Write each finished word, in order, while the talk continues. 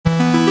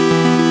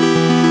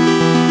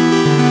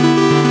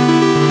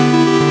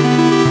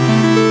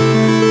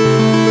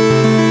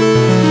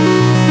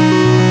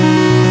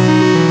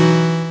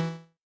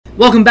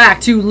Welcome back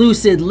to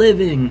Lucid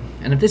Living,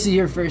 and if this is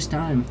your first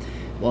time,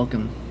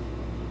 welcome.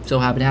 So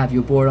happy to have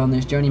you aboard on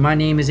this journey. My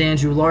name is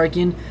Andrew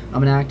Larkin.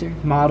 I'm an actor,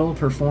 model,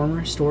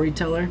 performer,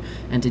 storyteller,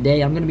 and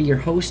today I'm going to be your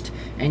host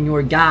and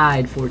your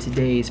guide for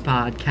today's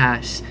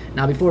podcast.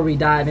 Now, before we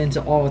dive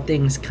into all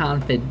things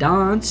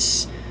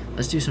confidence,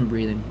 let's do some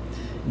breathing.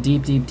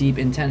 Deep,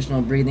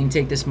 intentional breathing.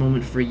 Take this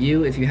moment for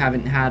you. If you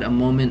haven't had a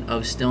moment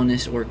of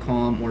stillness or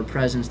calm or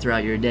presence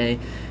throughout your day,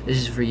 this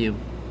is for you.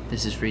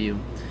 This is for you.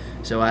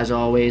 So as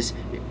always,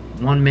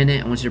 1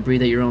 minute, I want you to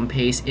breathe at your own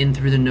pace, in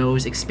through the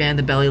nose, expand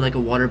the belly like a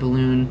water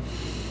balloon.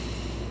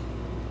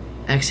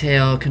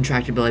 Exhale,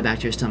 contract your belly back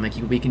to your stomach.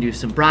 We can do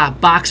some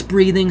box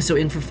breathing, so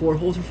in for 4,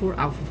 hold for 4,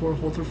 out for 4,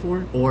 hold for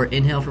 4, or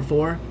inhale for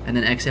 4, and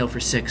then exhale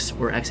for 6,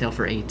 or exhale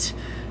for 8.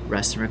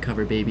 Rest and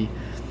recover, baby.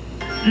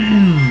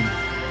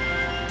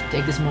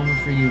 Take this moment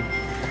for you.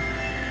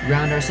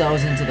 Ground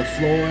ourselves into the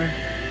floor,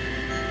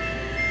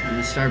 and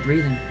let's start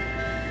breathing.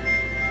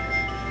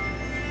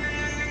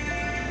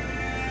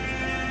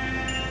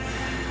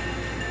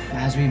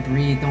 As we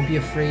breathe, don't be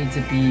afraid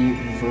to be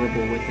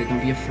verbal with it.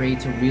 Don't be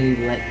afraid to really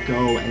let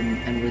go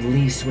and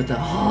release with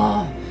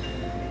a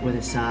with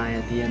a sigh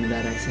at the end of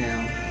that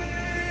exhale.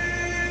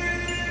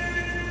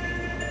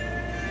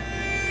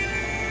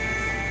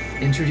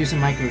 Introduce a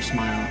micro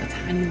smile, a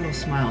tiny little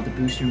smile to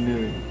boost your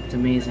mood. It's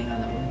amazing how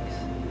that works.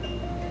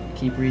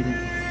 Keep breathing.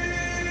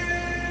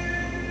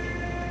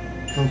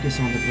 Focus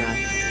on the breath.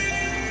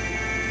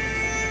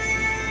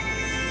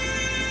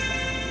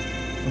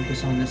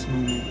 Focus on this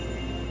moment.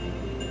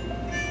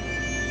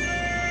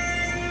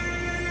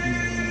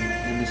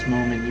 In this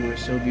moment, you are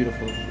so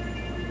beautiful.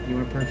 You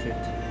are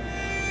perfect.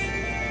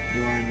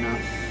 You are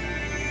enough.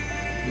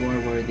 You are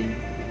worthy.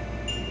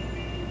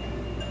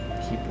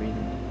 Keep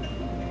breathing.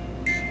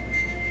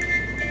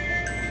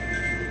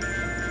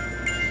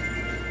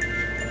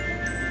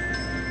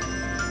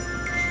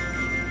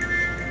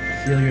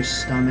 Feel your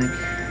stomach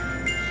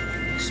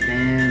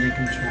expand and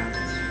contract.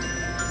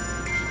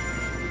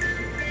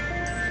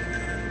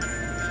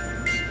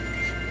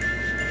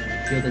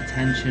 Feel the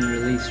tension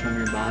release from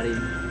your body.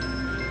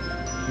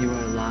 You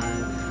are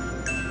alive.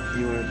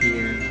 You are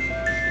here.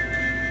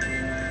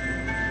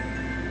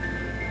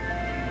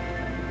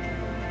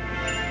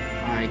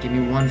 Alright, give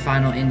me one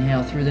final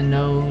inhale through the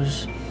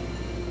nose.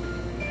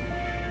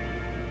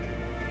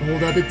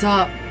 Hold at the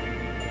top.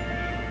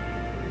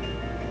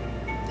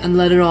 And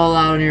let it all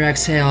out on your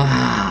exhale.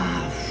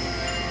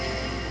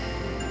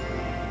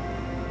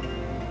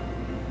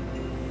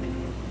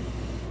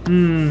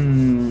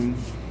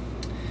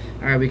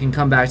 Alright, we can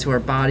come back to our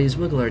bodies,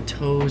 wiggle our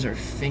toes, our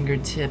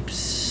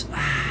fingertips,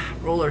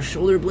 roll our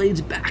shoulder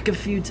blades back a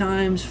few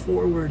times,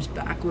 forwards,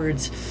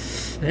 backwards,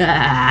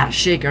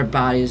 shake our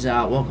bodies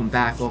out. Welcome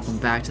back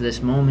to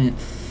this moment.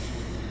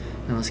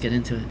 Now let's get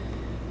into it.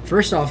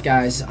 First off,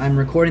 guys, I'm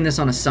recording this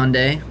on a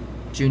Sunday,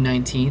 June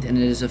 19th, and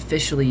it is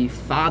officially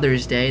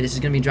Father's Day. This is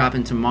going to be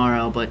dropping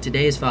tomorrow, but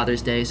today is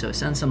Father's Day, so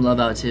send some love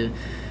out to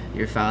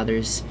your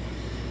fathers.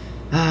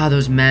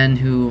 Those men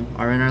who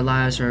are in our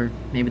lives, or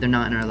maybe they're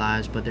not in our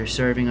lives, but they're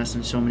serving us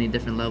on so many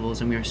different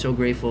levels, and we are so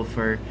grateful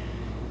for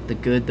the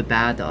good, the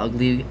bad, the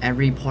ugly,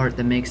 every part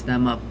that makes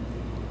them up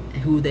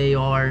who they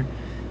are.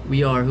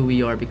 We are who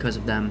we are because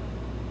of them,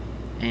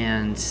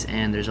 and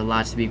there's a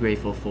lot to be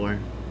grateful for.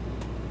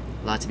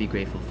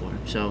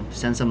 So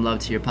send some love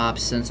to your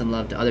pops, send some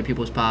love to other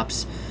people's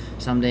pops.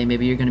 Someday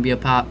maybe you're gonna be a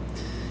pop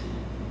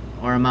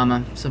or a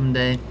mama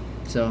someday,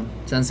 so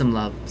send some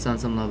love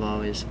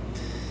always.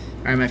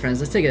 Alright, my friends,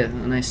 let's take a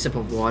nice sip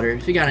of water.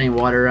 If you got any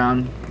water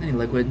around, any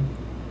liquid.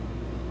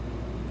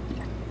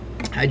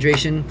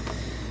 Hydration,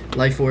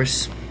 life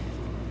force.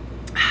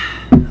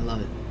 I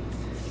love it.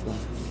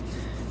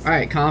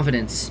 Alright,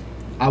 confidence.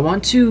 I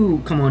want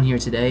to come on here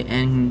today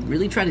and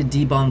really try to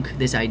debunk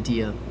this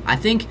idea. I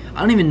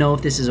don't even know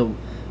if this is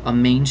a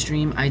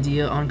mainstream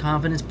idea on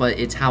confidence, but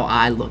it's how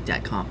I looked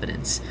at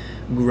confidence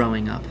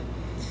growing up.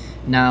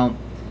 Now,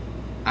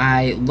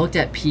 I looked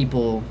at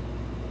people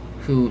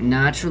who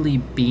naturally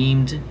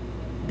beamed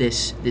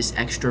this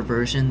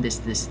extroversion,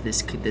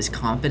 this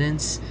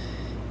confidence.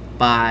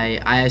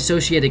 I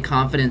associated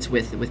confidence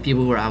with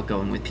people who are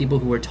outgoing, with people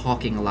who are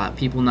talking a lot,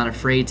 people not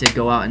afraid to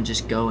go out and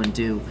just go and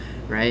do,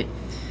 right?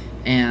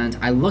 And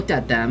I looked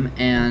at them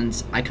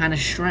and I kind of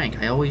shrank.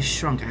 I always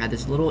shrunk. I had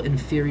this little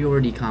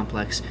inferiority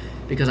complex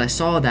because I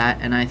saw that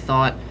and I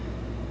thought,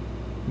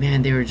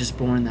 man, they were just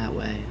born that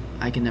way.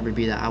 I can never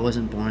be that. I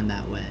wasn't born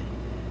that way.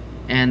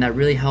 And that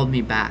really held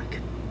me back.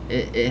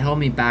 It held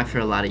me back for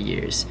a lot of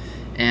years,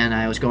 and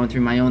I was going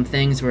through my own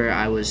things where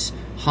I was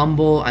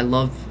humble. I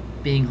love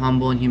being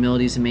humble, and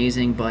humility is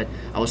amazing, but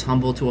I was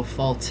humble to a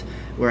fault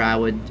where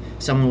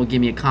someone would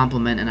give me a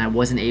compliment and I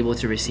wasn't able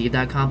to receive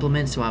that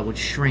compliment, so I would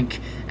shrink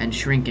and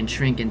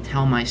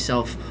tell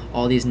myself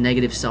all these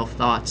negative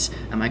self-thoughts,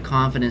 and my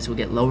confidence would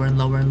get lower and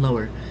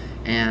lower,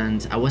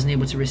 and I wasn't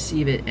able to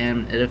receive it,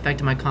 and it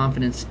affected my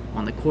confidence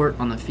on the court,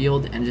 on the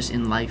field, and just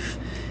in life.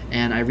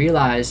 And I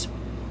realized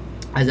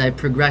as I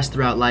progressed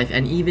throughout life,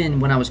 and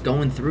even when I was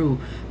going through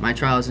my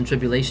trials and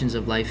tribulations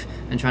of life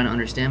and trying to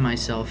understand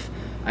myself,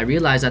 I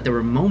realized that there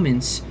were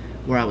moments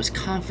where I was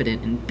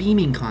confident and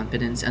beaming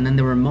confidence, and then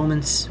there were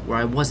moments where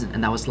I wasn't,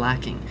 and that was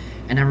lacking.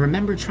 And I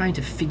remember trying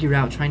to figure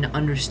out, trying to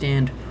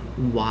understand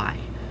why.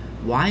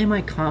 Why am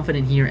I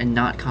confident here and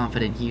not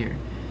confident here?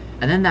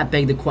 And then that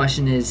begged the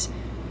question is,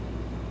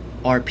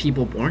 are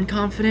people born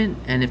confident?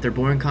 And if they're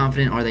born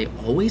confident, are they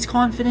always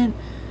confident?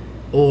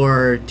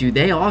 Or do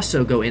they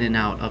also go in and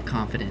out of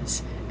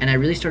confidence? And I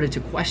really started to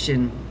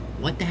question,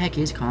 what the heck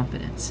is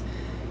confidence?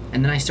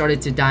 And then I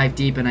started to dive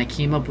deep, and I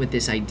came up with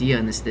this idea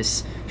and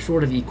this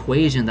sort of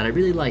equation that I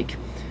really like.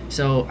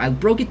 So I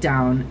broke it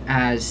down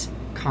as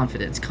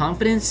confidence.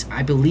 Confidence,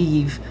 I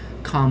believe,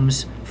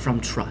 comes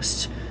from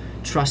trust.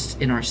 Trust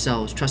in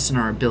ourselves, trust in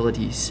our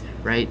abilities,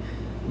 right?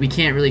 We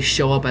can't really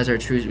show up as our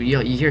true. You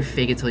hear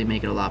fake it till you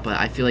make it a lot, but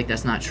I feel like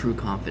that's not true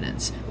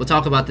confidence. We'll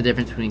talk about the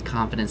difference between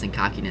confidence and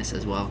cockiness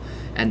as well,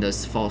 and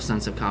this false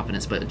sense of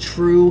confidence. But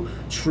true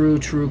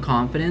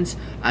confidence,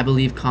 I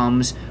believe,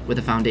 comes with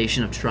a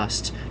foundation of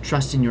trust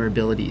in your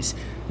abilities.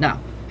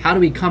 Now, how do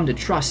we come to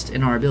trust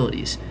in our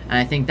abilities? And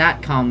I think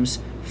that comes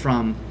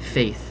from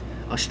faith,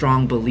 a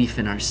strong belief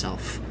in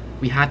ourselves.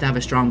 We have to have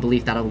a strong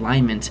belief, that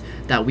alignment,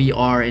 that we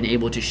are and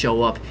able to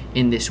show up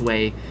in this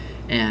way.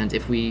 And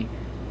if we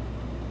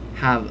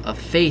have a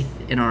faith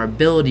in our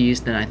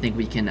abilities, then I think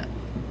we can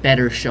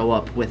better show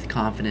up with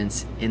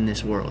confidence in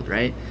this world,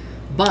 right?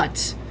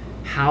 But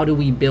how do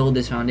we build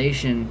this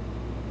foundation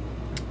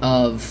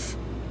of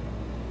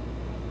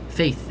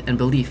faith and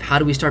belief? How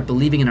do we start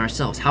believing in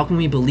ourselves? How can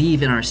we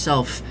believe in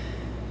ourselves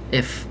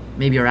if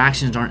maybe our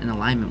actions aren't in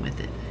alignment with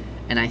it?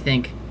 And I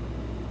think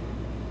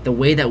the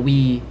way that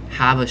we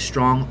have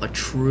a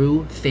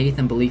true faith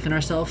and belief in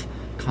ourselves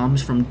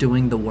comes from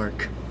doing the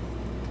work.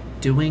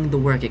 Doing the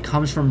work. It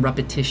comes from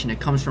repetition. It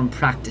comes from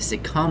practice.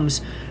 It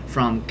comes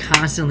from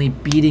constantly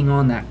beating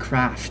on that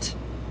craft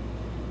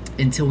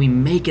until we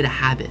make it a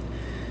habit.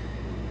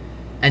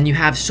 And you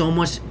have so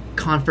much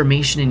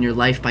confirmation in your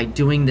life by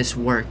doing this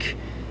work.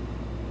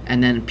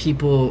 And then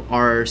people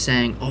are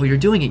saying, oh, you're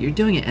doing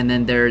it. And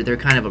then they're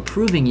kind of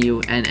approving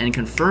you and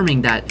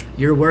confirming that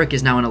your work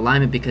is now in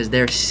alignment because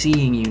they're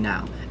seeing you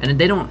now.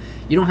 And you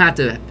don't have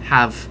to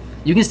have,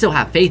 you can still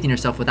have faith in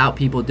yourself without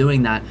people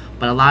doing that.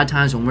 But a lot of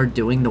times when we're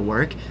doing the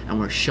work and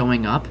we're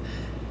showing up,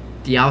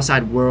 the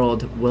outside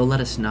world will let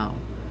us know.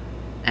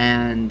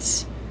 And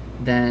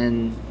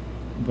then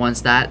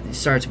once that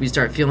starts, we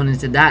start feeling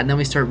into that, and then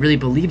we start really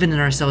believing in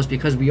ourselves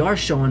because we are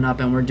showing up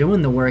and we're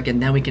doing the work, and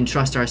then we can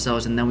trust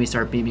ourselves, and then we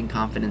start beaming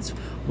confidence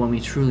when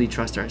we truly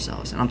trust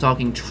ourselves. And I'm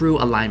talking true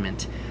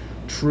alignment.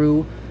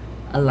 So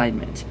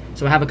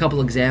I have a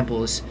couple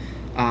examples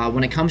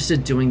when it comes to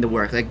doing the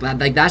work.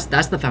 Like that's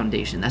the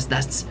foundation. That's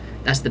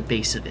the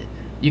base of it.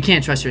 You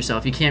can't trust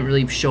yourself. You can't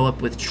really show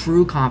up with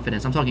true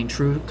confidence. I'm talking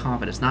true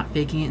confidence, not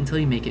faking it until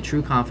you make it.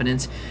 True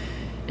confidence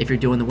if you're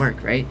doing the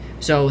work, right?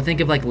 So think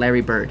of like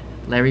Larry Bird.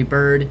 Larry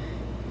Bird,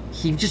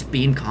 he just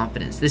beamed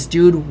confidence. This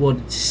dude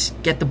would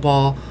get the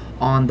ball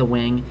on the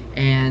wing,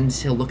 and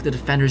he'll look the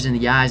defenders in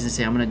the eyes and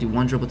say, I'm going to do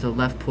one dribble to the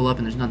left, pull up,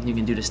 and there's nothing you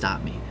can do to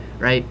stop me,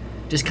 right?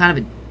 Just kind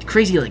of a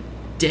crazy, like,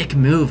 dick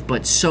move,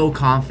 but so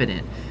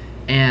confident.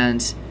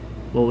 And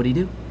what would he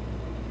do?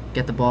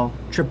 Get the ball,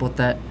 triple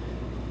threat,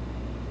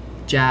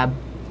 jab,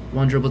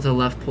 one dribble to the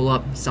left, pull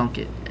up, sunk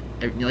it.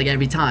 Like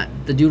every time.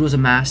 The dude was a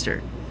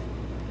master.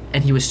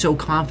 And he was so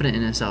confident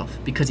in himself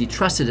because he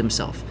trusted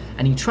himself.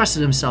 And he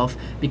trusted himself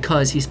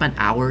because he spent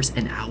hours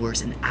and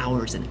hours and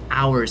hours and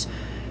hours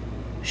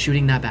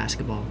shooting that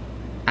basketball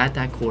at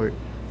that court,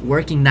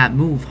 working that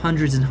move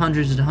hundreds and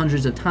hundreds and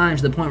hundreds of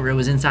times to the point where it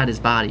was inside his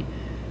body.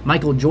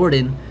 Michael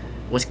Jordan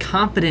was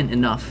confident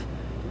enough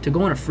to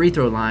go on a free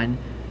throw line,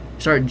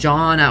 start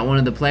jawing at one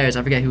of the players,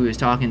 I forget who he was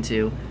talking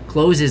to,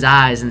 close his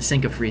eyes and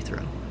sink a free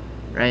throw,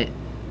 right?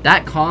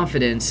 That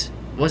confidence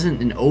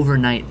wasn't an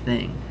overnight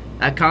thing.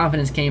 That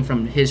confidence came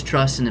from his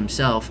trust in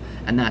himself,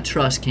 and that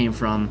trust came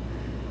from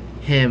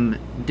him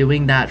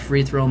doing that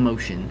free throw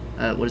motion.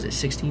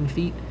 16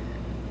 feet?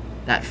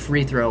 That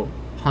free throw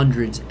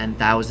hundreds and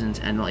thousands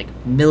and like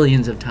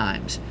millions of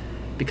times,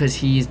 because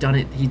he's done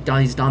it.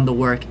 He's done the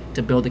work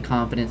to build the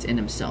confidence in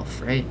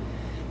himself, right?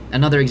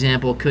 Another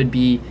example could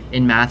be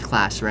in math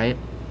class, right?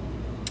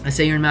 Let's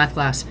say you're in math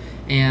class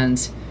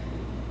and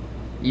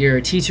your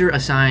teacher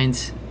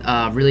assigns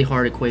a really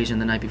hard equation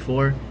the night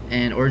before,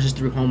 or just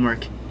through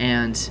homework,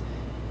 and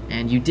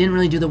you didn't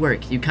really do the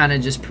work. You kind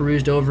of just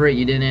perused over it.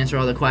 You didn't answer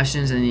all the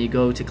questions, and then you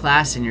go to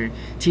class, and your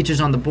teacher's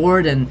on the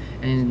board,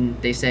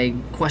 and they say,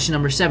 question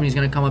number 7, he's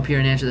going to come up here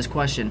and answer this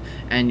question,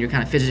 and you're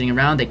kind of fidgeting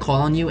around. They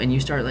call on you, and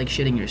you start like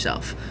shitting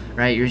yourself,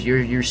 right?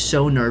 You're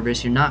so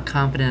nervous. You're not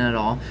confident at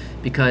all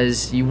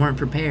because you weren't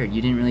prepared.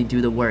 You didn't really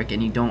do the work,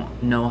 and you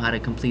don't know how to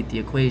complete the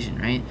equation,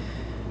 right?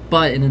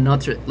 But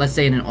let's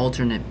say in an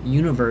alternate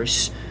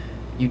universe,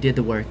 you did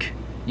the work.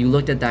 You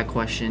looked at that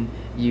question.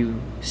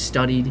 You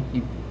studied.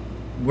 You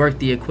worked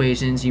the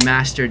equations. You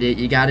mastered it.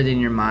 You got it in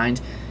your mind.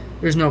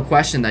 There's no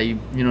question that you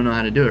don't know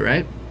how to do it,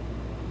 right?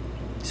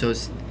 So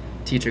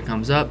teacher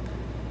comes up,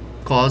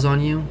 calls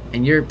on you,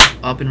 and you're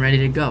up and ready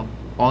to go.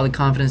 All the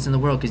confidence in the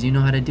world because you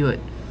know how to do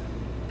it.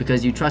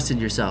 because you trusted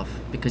yourself,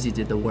 because you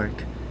did the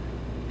work.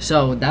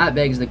 So that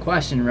begs the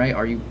question, right?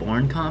 Are you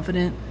born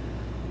confident,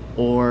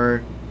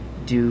 or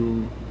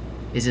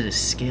is it a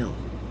skill?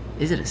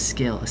 Is it a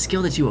skill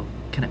that you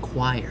can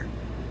acquire?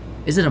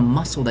 Is it a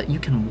muscle that you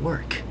can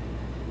work?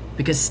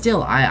 Because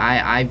still,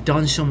 I've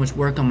done so much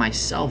work on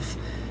myself,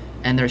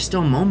 and there's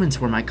still moments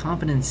where my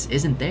confidence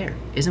isn't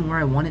where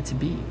I want it to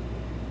be.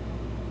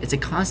 It's a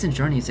constant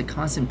journey. It's a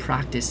constant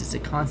practice. It's a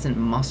constant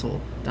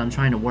muscle that I'm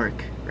trying to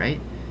work,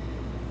 right?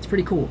 It's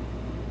pretty cool.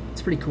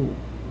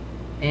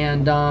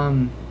 And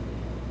I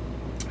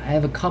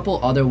have a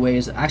couple other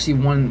ways. Actually,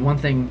 one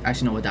thing.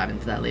 Actually, no, we'll dive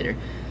into that later.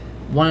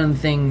 One of the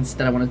things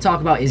that I want to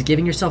talk about is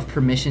giving yourself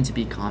permission to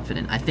be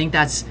confident. I think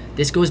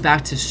this goes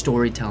back to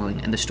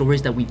storytelling and the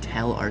stories that we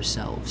tell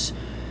ourselves.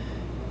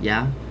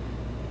 Yeah?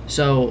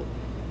 So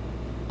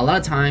a lot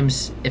of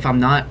times, if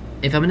I'm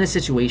in a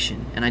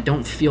situation and I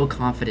don't feel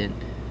confident,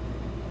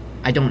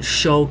 I don't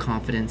show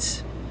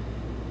confidence,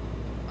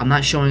 I'm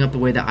not showing up the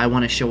way that I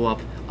want to show up.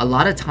 A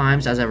lot of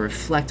times, as I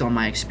reflect on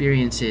my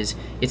experiences,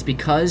 it's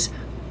because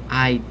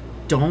I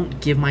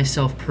don't give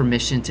myself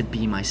permission to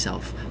be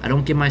myself. I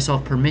don't give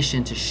myself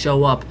permission to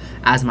show up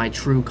as my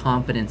true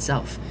confident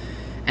self.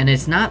 And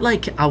it's not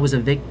like I was a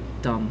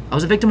victim. I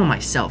was a victim of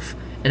myself.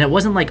 And it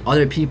wasn't like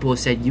other people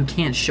said, you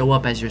can't show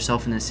up as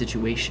yourself in this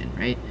situation,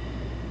 right?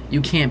 You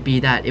can't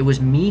be that. It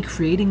was me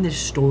creating this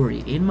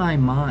story in my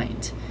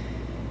mind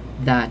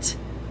that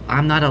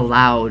I'm not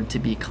allowed to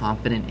be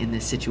confident in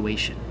this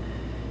situation.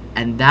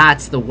 And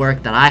that's the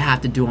work that I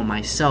have to do on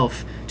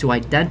myself to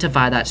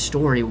identify that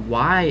story.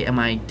 Why am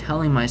I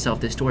telling myself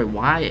this story?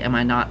 Why am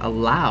I not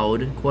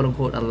allowed, quote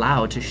unquote,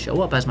 allowed to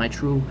show up as my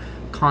true,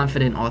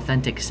 confident,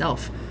 authentic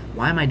self?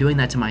 Why am I doing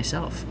that to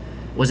myself?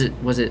 Was it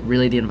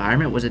really the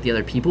environment? Was it the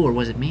other people? Or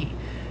was it me?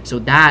 So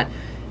that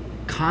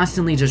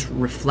constantly just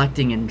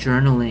reflecting and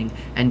journaling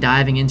and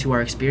diving into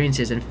our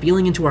experiences and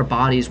feeling into our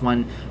bodies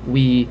when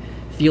we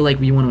feel like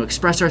we want to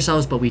express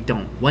ourselves, but we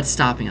don't. What's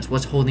stopping us?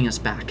 What's holding us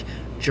back?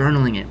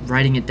 Journaling it,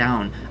 writing it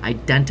down,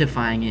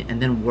 identifying it,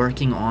 and then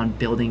working on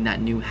building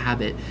that new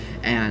habit.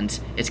 And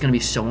it's going to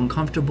be so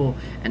uncomfortable,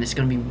 and it's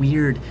going to be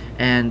weird,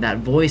 and that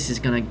voice is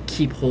going to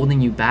keep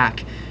holding you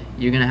back.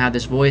 You're going to have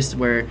this voice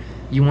where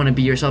you want to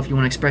be yourself, you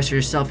want to express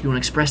yourself, you want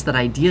to express that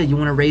idea, you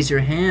want to raise your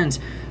hands,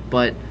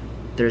 but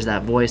there's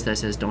that voice that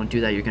says, don't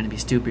do that, you're going to be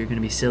stupid, you're going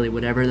to be silly,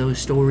 whatever those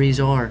stories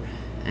are.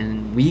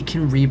 And we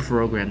can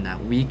reprogram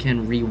that. We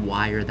can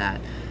rewire that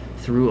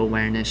through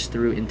awareness,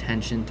 through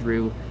intention,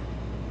 through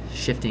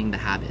shifting the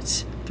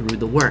habits, through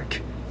the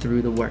work.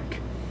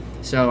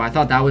 So I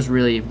thought that was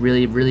really,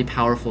 really, really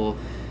powerful.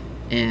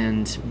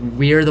 And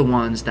we're the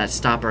ones that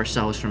stop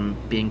ourselves from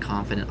being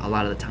confident a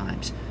lot of the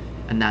times.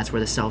 And that's where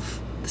the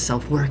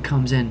self-work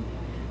comes in.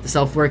 The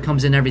self-work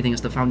comes in everything.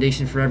 It's the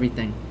foundation for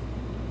everything.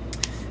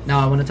 Now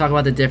I want to talk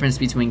about the difference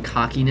between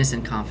cockiness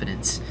and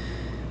confidence.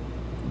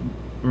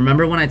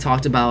 Remember when I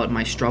talked about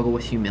my struggle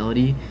with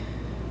humility?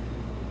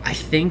 I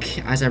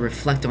think as I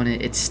reflect on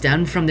it, it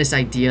stemmed from this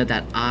idea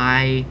that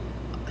I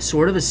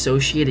sort of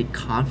associated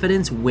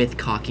confidence with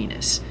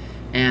cockiness.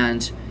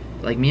 And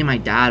like me and my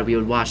dad, we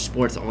would watch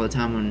sports all the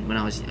time when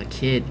I was a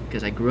kid,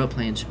 because I grew up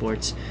playing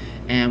sports.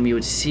 And we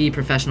would see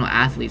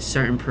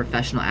certain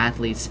professional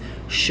athletes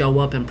show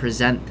up and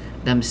present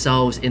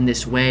themselves in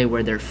this way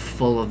where they're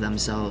full of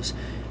themselves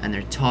and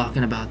they're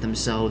talking about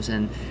themselves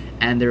and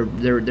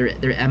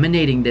they're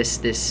emanating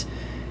this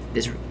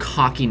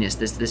cockiness,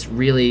 this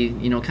really,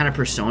 kind of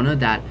persona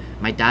that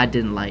my dad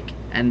didn't like,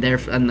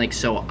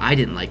 so I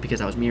didn't like,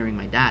 because I was mirroring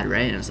my dad,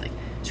 right? And I was like,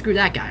 screw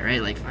that guy,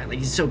 right? Like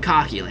he's so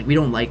cocky, like we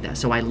don't like that.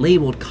 So I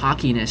labeled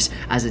cockiness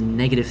as a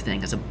negative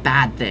thing, as a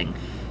bad thing.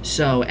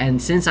 So,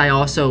 and since I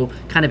also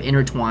kind of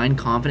intertwined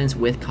confidence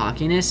with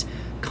cockiness,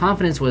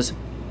 confidence was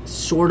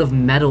sort of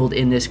meddled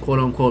in this quote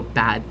unquote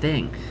bad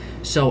thing.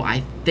 So I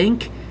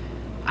think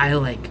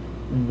I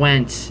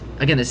went,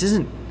 again, this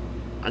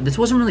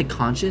wasn't really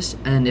conscious,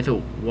 and if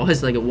it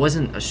was, it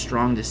wasn't a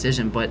strong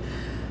decision, but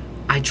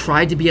I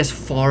tried to be as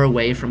far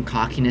away from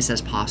cockiness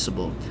as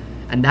possible.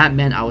 And that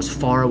meant I was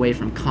far away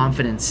from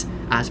confidence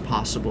as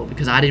possible,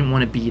 because I didn't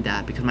want to be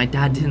that, because my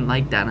dad didn't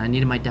like that, and I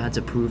needed my dad's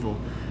approval,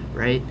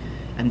 right?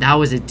 And that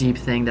was a deep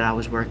thing that I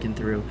was working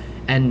through.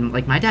 And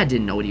my dad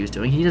didn't know what he was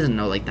doing. He doesn't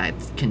know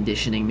that's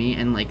conditioning me,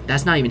 and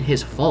that's not even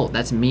his fault.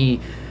 That's me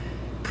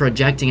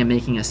projecting and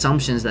making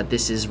assumptions that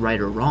this is right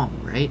or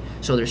wrong, right?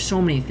 So there's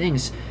so many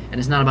things, and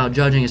it's not about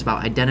judging, it's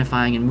about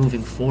identifying and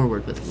moving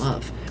forward with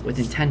love, with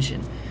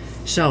intention.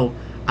 So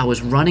I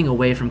was running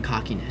away from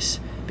cockiness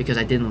because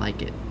I didn't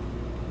like it.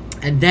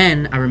 And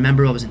then I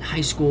remember I was in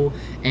high school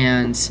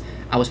and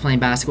I was playing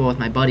basketball with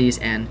my buddies,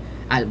 and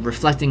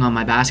reflecting on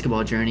my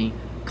basketball journey,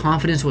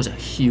 confidence was a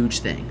huge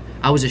thing.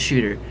 I was a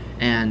shooter,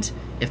 and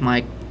if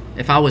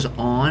I was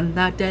on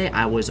that day,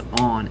 I was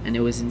on, and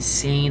it was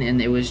insane,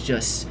 and it was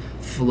just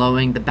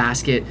flowing. The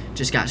basket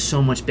just got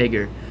so much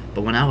bigger.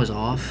 But when I was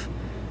off,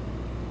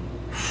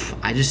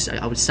 I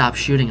would stop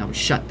shooting. I would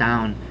shut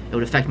down, It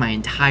would affect my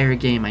entire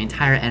game, my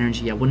entire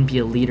energy. I wouldn't be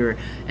a leader,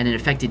 and it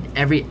affected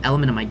every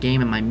element of my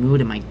game and my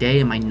mood and my day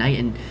and my night,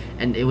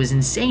 and it was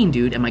insane,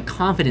 dude. And my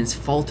confidence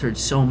faltered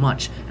so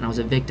much, and I was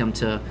a victim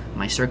to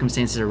my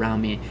circumstances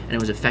around me, and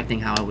it was affecting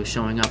how I was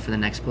showing up for the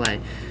next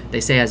play.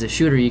 They say as a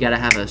shooter, you gotta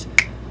have a,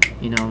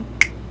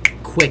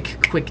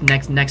 quick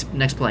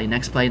next play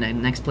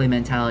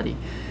mentality,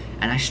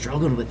 and I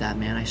struggled with that,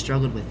 man. I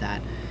struggled with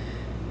that.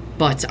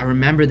 But I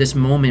remember this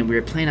moment, we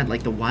were playing at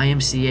like the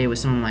YMCA with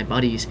some of my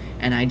buddies,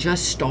 and I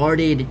just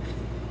started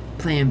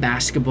playing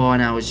basketball,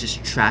 and I was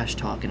just trash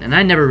talking. And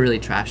I never really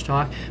trash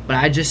talk, but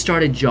I just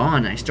started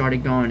jawing. I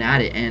started going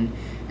at it,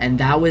 and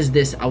that was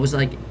this. I was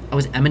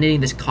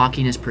emanating this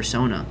cockiness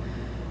persona.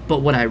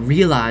 But what I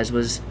realized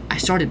was I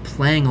started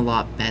playing a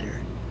lot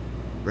better,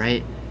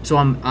 right? So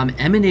I'm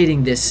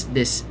emanating this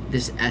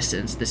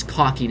essence, this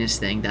cockiness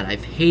thing that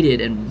I've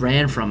hated and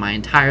ran from my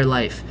entire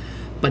life.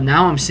 But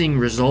now I'm seeing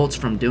results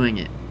from doing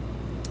it.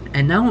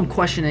 And now I'm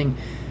questioning,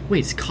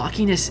 wait, is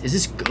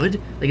this good?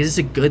 Like, is this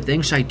a good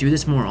thing? Should I do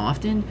this more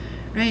often?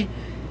 Right?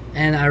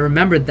 And I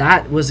remember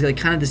that was like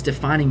kind of this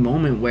defining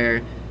moment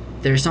where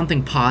there's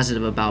something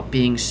positive about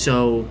being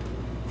so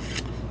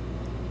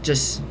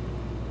just,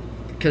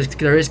 because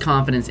there is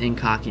confidence in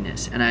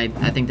cockiness. And I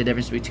think the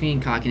difference between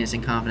cockiness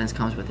and confidence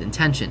comes with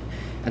intention.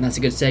 And that's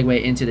a good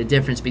segue into the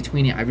difference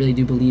between it. I really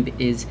do believe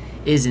is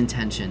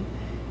intention.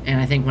 And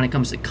I think when it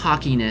comes to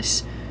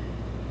cockiness,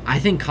 I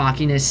think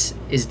cockiness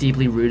is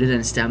deeply rooted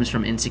and stems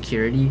from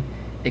insecurity.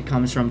 It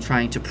comes from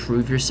trying to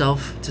prove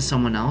yourself to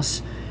someone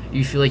else.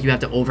 You feel like you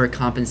have to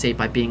overcompensate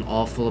by being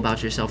awful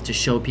about yourself to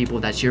show people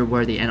that you're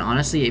worthy. And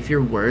honestly, if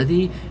you're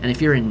worthy and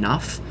if you're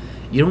enough,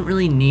 you don't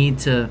really need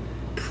to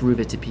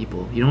prove it to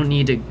people. You don't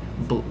need to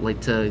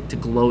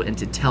gloat and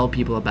to tell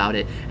people about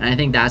it. And I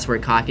think that's where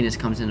cockiness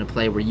comes into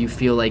play, where you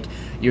feel like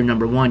you're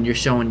number one. You're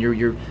showing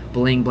you're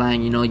bling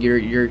blang.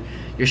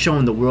 You're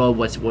showing the world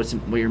what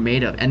you're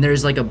made of. And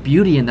there's like a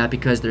beauty in that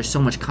because there's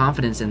so much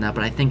confidence in that.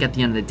 But I think at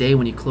the end of the day,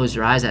 when you close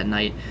your eyes at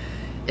night,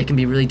 it can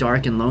be really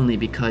dark and lonely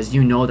because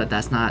you know that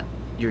that's not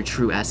your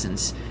true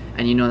essence,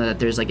 and you know that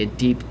there's like a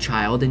deep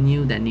child in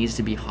you that needs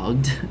to be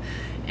hugged,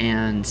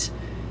 and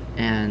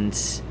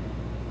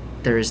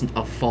there is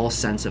a false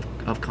sense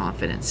of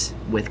confidence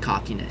with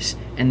cockiness.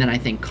 And then I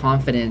think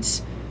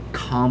confidence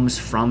comes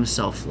from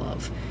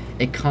self-love.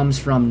 It comes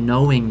from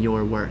knowing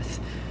your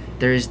worth.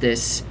 There's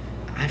this,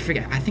 I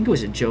forget, I think it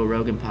was a Joe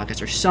Rogan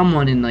podcast or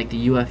someone in like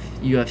the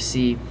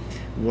UFC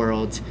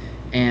world,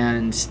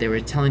 and they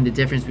were telling the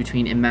difference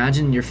between,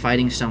 imagine you're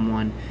fighting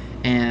someone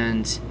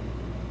and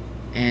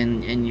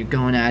you're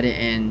going at it,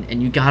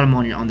 and you got them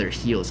on their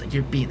heels, like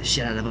you're beating the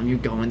shit out of them,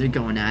 they're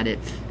going at it,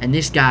 and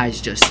this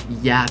guy's just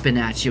yapping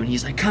at you, and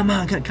he's like, come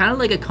on, kind of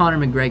like a Conor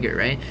McGregor,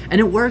 right?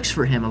 And it works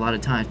for him a lot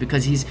of times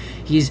because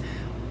he's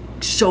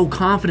so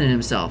confident in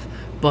himself,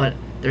 but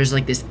there's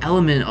like this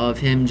element of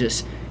him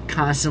just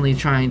constantly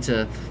trying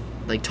to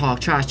like talk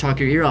trash, talk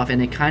your ear off,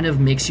 and it kind of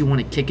makes you want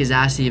to kick his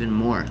ass even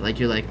more. Like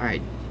you're like, all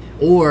right.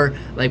 Or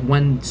like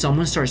when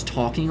someone starts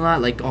talking a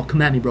lot, like, oh,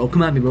 come at me, bro,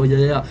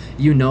 yeah.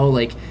 You know,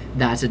 like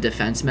that's a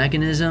defense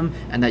mechanism,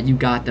 and that you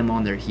got them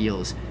on their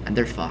heels, and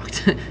they're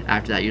fucked.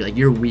 After that,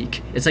 you're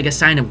weak. It's like a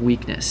sign of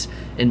weakness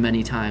in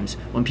many times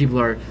when people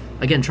are,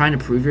 again, trying to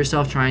prove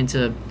yourself, trying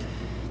to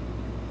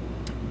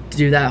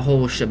do that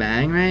whole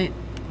shebang, right?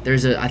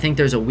 I think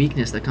there's a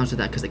weakness that comes with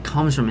that because it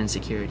comes from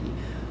insecurity.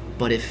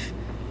 But if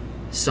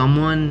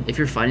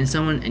you're fighting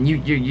someone and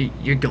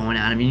you're going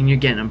at him and you're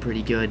getting him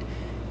pretty good,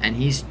 and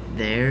he's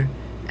there,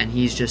 and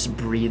he's just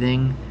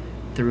breathing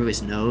through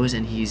his nose,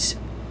 and he's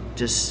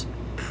just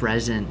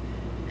present,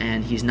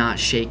 and he's not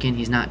shaking,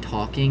 he's not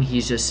talking,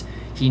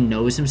 he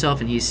knows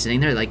himself, and he's sitting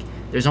there, like,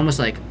 there's almost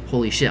like,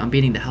 holy shit, I'm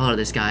beating the hell out of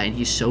this guy, and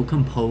he's so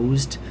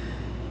composed,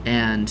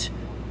 and,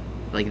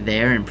 like,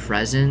 there and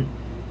present,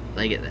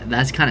 like,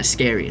 that's kind of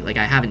scary. Like,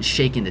 I haven't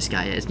shaken this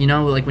guy yet. You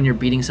know, like, when you're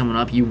beating someone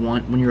up,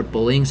 when you're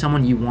bullying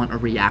someone, you want a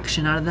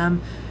reaction out of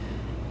them,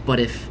 but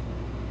if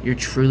you're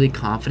truly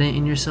confident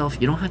in yourself,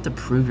 you don't have to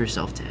prove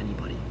yourself to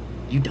anybody.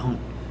 You don't.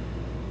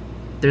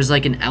 There's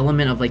like an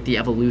element of like the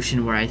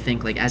evolution where I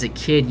think like as a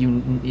kid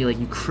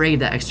you crave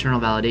that external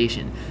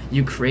validation.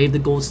 You crave the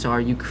gold star,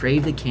 you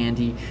crave the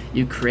candy,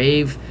 you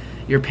crave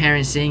your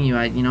parents seeing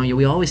you.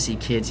 We always see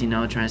kids,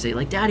 trying to say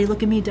like, daddy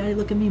look at me,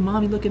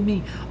 mommy look at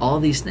me, all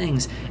these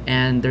things.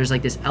 And there's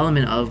like this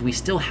element of we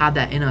still have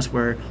that in us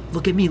where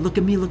look at me,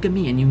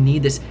 and you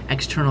need this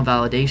external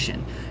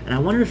validation. And I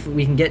wonder if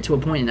we can get to a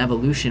point in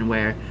evolution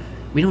where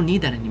we don't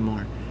need that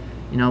anymore.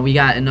 We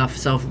got enough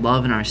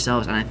self-love in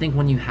ourselves, and I think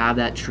when you have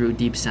that true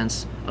deep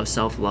sense of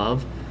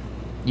self-love,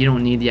 you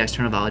don't need the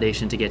external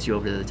validation to get you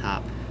over to the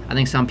top. I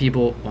think some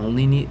people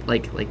only need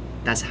like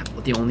that's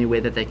the only way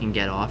that they can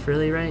get off,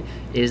 really, right,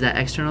 is that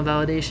external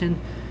validation.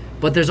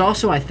 But there's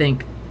also, I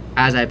think,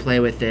 as I play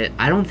with it,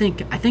 I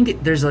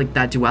think there's like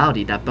that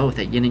duality, that both,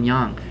 that yin and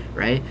yang,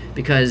 right?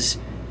 Because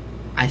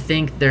I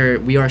think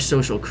we are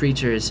social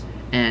creatures,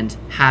 and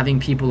having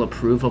people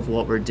approve of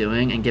what we're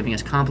doing and giving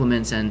us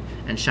compliments and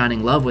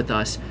shining love with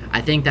us,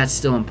 I think that's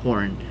still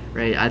important,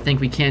 right? I think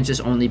we can't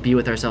just only be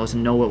with ourselves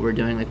and know what we're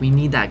doing. Like, we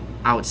need that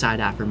outside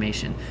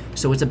affirmation.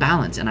 So it's a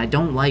balance, and I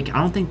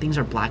don't think things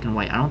are black and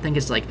white. I don't think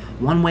it's like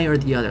one way or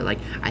the other. Like,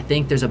 I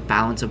think there's a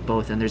balance of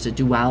both, and there's a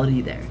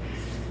duality there.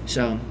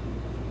 So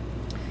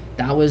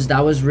that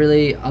was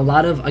really a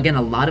lot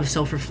of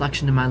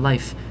self-reflection in my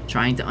life,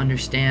 trying to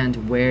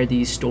understand where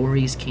these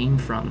stories came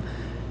from.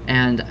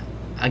 And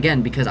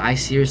again, because I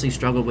seriously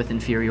struggled with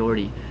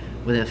inferiority,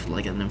 with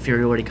like an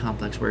inferiority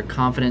complex, where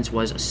confidence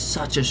was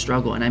such a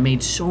struggle, and I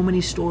made so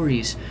many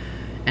stories,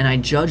 and I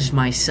judged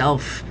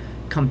myself,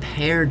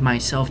 compared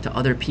myself to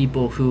other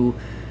people who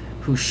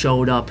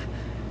showed up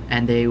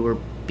and they were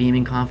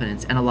beaming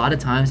confidence. And a lot of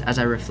times, as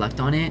I reflect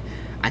on it,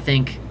 I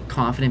think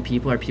confident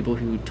people are people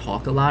who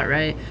talk a lot,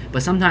 right?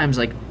 But sometimes,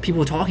 like,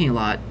 people talking a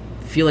lot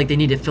feel like they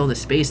need to fill the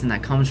space, and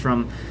that comes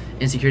from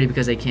insecurity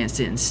because they can't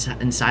sit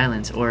in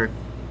silence. Or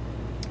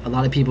a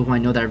lot of people who I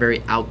know that are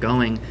very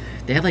outgoing,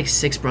 they have like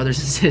 6 brothers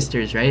and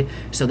sisters, right?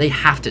 So they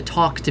have to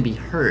talk to be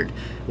heard.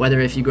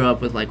 Whether if you grow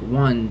up with like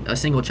a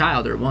single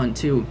child, or 1,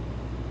 2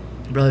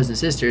 brothers and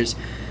sisters,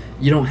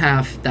 you don't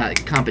have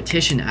that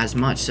competition as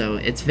much. So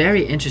it's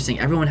very interesting.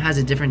 Everyone has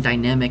a different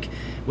dynamic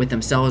with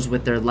themselves,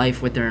 with their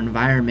life, with their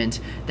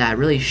environment, that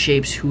really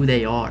shapes who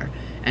they are.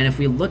 And if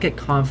we look at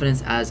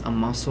confidence as a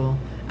muscle,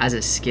 as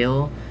a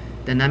skill,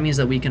 then that means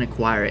that we can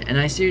acquire it. And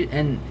I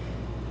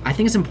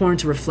think it's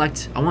important to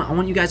reflect. I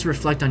want you guys to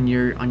reflect on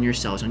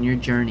yourselves, on your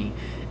journey.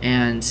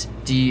 And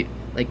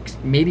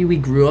maybe you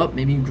grew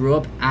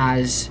up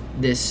as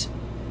this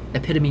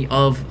epitome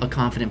of a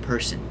confident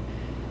person,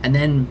 and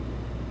then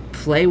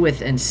play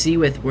with and see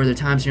with, were there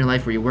times in your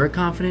life where you were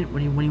confident,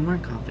 when you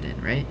weren't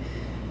confident, right?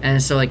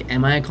 And so, like,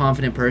 am I a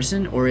confident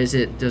person, or does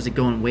it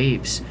go in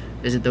waves?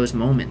 Is it those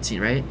moments,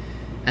 right?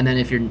 And then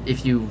if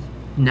you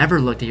never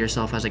looked at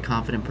yourself as a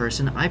confident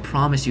person, I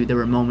promise you there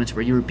were moments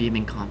where you were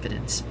beaming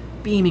confidence.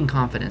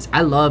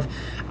 I love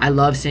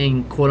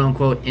seeing quote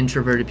unquote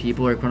introverted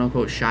people, or quote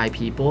unquote shy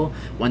people,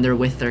 when they're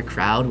with their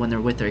crowd, when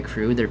they're with their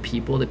crew, the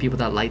people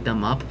that light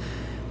them up.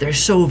 They're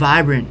so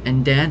vibrant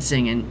and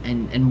dancing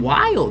and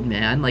wild,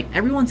 man. Like,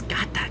 everyone's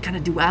got that kind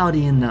of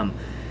duality in them,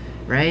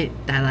 right?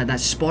 That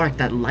spark,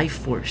 that life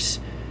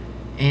force.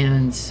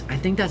 And I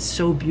think that's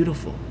so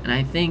beautiful. And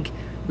I think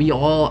we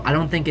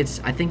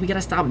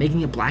gotta stop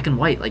making it black and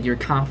white. Like, you're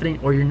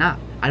confident or you're not.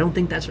 I don't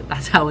think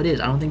that's how it is.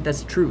 I don't think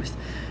that's the truth.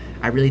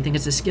 I really think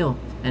it's a skill.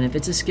 And if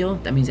it's a skill,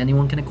 that means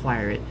anyone can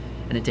acquire it.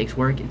 And it takes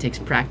work, it takes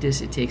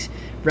practice, it takes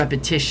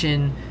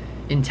repetition,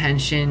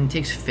 intention, it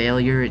takes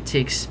failure, it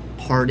takes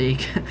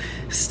heartache.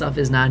 Stuff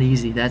is not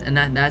easy.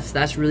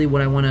 That's really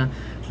what I want to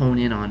hone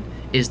in on,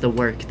 is the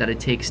work that it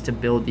takes to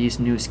build these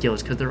new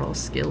skills, because they're all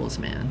skills,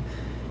 man.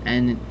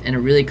 And it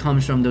really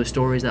comes from those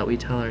stories that we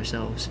tell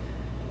ourselves.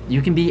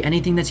 You can be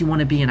anything that you want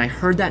to be, and I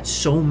heard that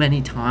so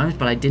many times,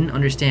 but I didn't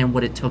understand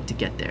what it took to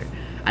get there.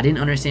 I didn't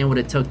understand what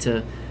it took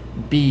to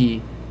be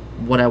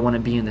what I want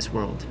to be in this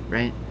world,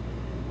 right?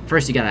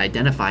 First, you got to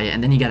identify it,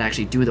 and then you got to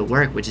actually do the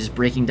work, which is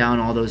breaking down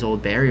all those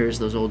old barriers,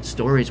 those old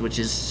stories, which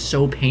is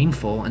so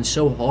painful and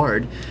so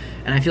hard.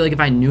 And I feel like if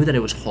I knew that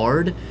it was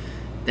hard,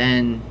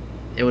 then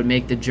it would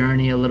make the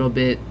journey a little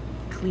bit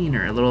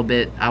cleaner,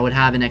 I would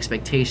have an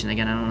expectation.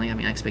 Again, I don't really have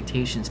any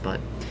expectations, but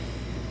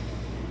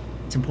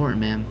it's important,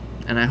 man.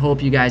 And I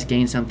hope you guys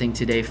gain something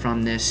today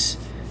from this,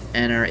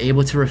 and are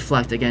able to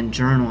reflect. Again,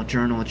 journal.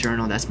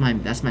 That's my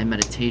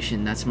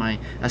meditation. That's my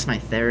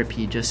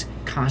therapy. Just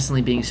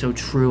constantly being so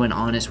true and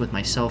honest with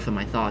myself and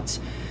my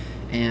thoughts.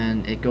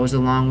 And it goes a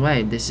long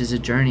way. This is a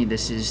journey.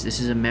 This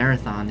is a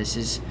marathon. This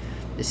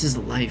is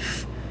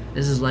life.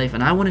 This is life.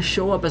 And I want to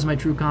show up as my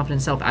true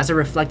confident self. As I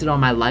reflected on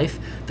my life,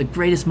 the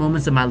greatest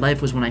moments of my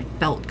life was when I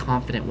felt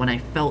confident, when I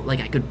felt like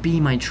I could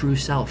be my true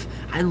self.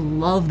 I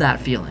love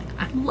that feeling.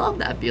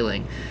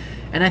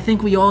 And I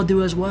think we all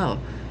do as well.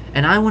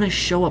 And I want to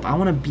show up. I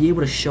want to be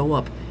able to show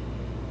up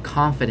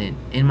confident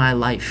in my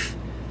life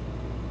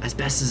as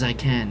best as I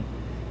can.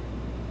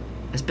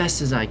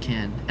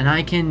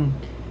 And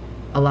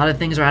a lot of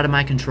things are out of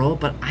my control,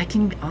 but I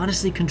can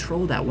honestly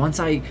control that. Once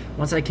I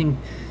can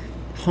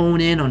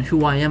hone in on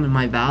who I am and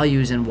my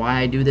values and why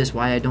I do this,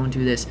 why I don't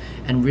do this,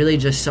 and really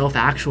just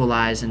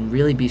self-actualize and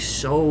really be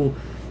so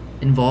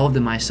involved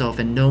in myself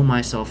and know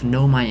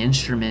my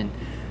instrument,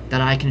 that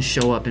I can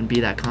show up and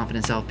be that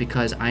confident self,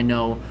 because I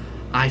know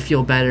I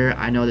feel better.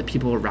 I know that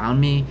people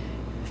around me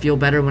feel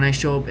better when I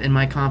show up in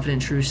my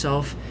confident, true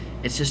self.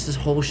 It's just this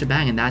whole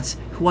shebang, and that's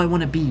who I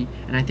want to be.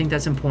 And I think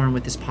that's important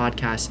with this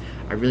podcast.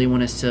 I really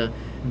want us to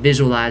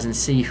visualize and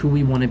see who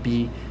we want to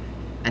be,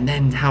 and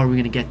then how are we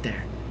going to get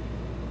there?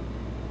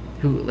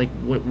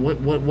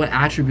 What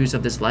attributes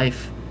of this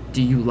life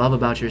do you love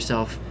about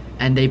yourself?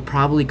 And they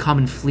probably come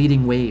in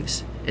fleeting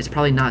waves. It's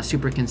probably not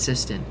super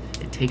consistent.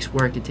 It takes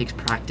work, it takes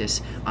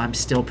practice. I'm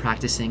still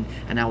practicing,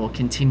 and I will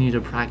continue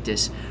to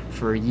practice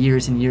for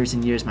years and years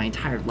and years, my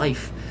entire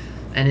life.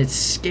 And it's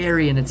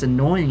scary, and it's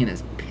annoying, and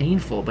it's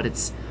painful, but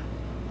it's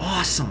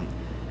awesome.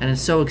 And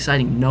it's so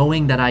exciting,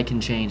 knowing that I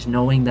can change,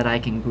 knowing that I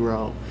can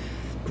grow.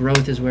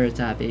 Growth is where it's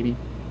at, baby.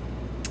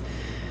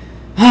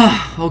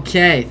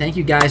 Okay, thank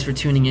you guys for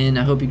tuning in.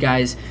 I hope you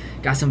guys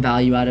got some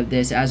value out of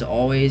this. As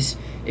always,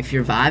 if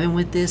you're vibing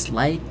with this,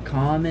 like,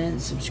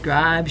 comment,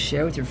 subscribe,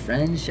 share with your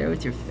friends, share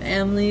with your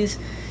families.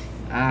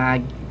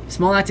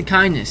 Small act of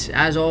kindness,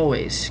 as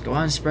always. Go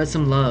out and spread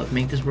some love.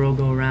 Make this world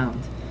go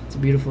around. It's a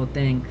beautiful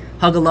thing.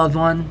 Hug a loved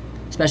one,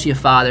 especially a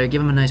father.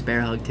 Give him a nice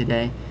bear hug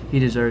today. He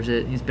deserves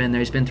it. He's been there.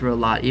 He's been through a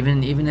lot.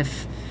 Even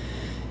if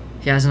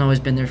he hasn't always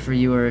been there for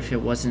you, or if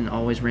it wasn't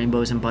always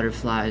rainbows and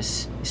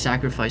butterflies, you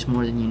sacrifice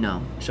more than you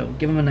know. So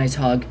give him a nice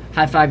hug.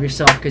 High five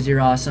yourself because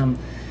you're awesome.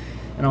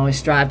 And always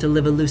strive to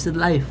live a lucid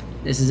life.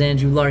 This is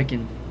Andrew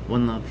Larkin.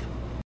 One love.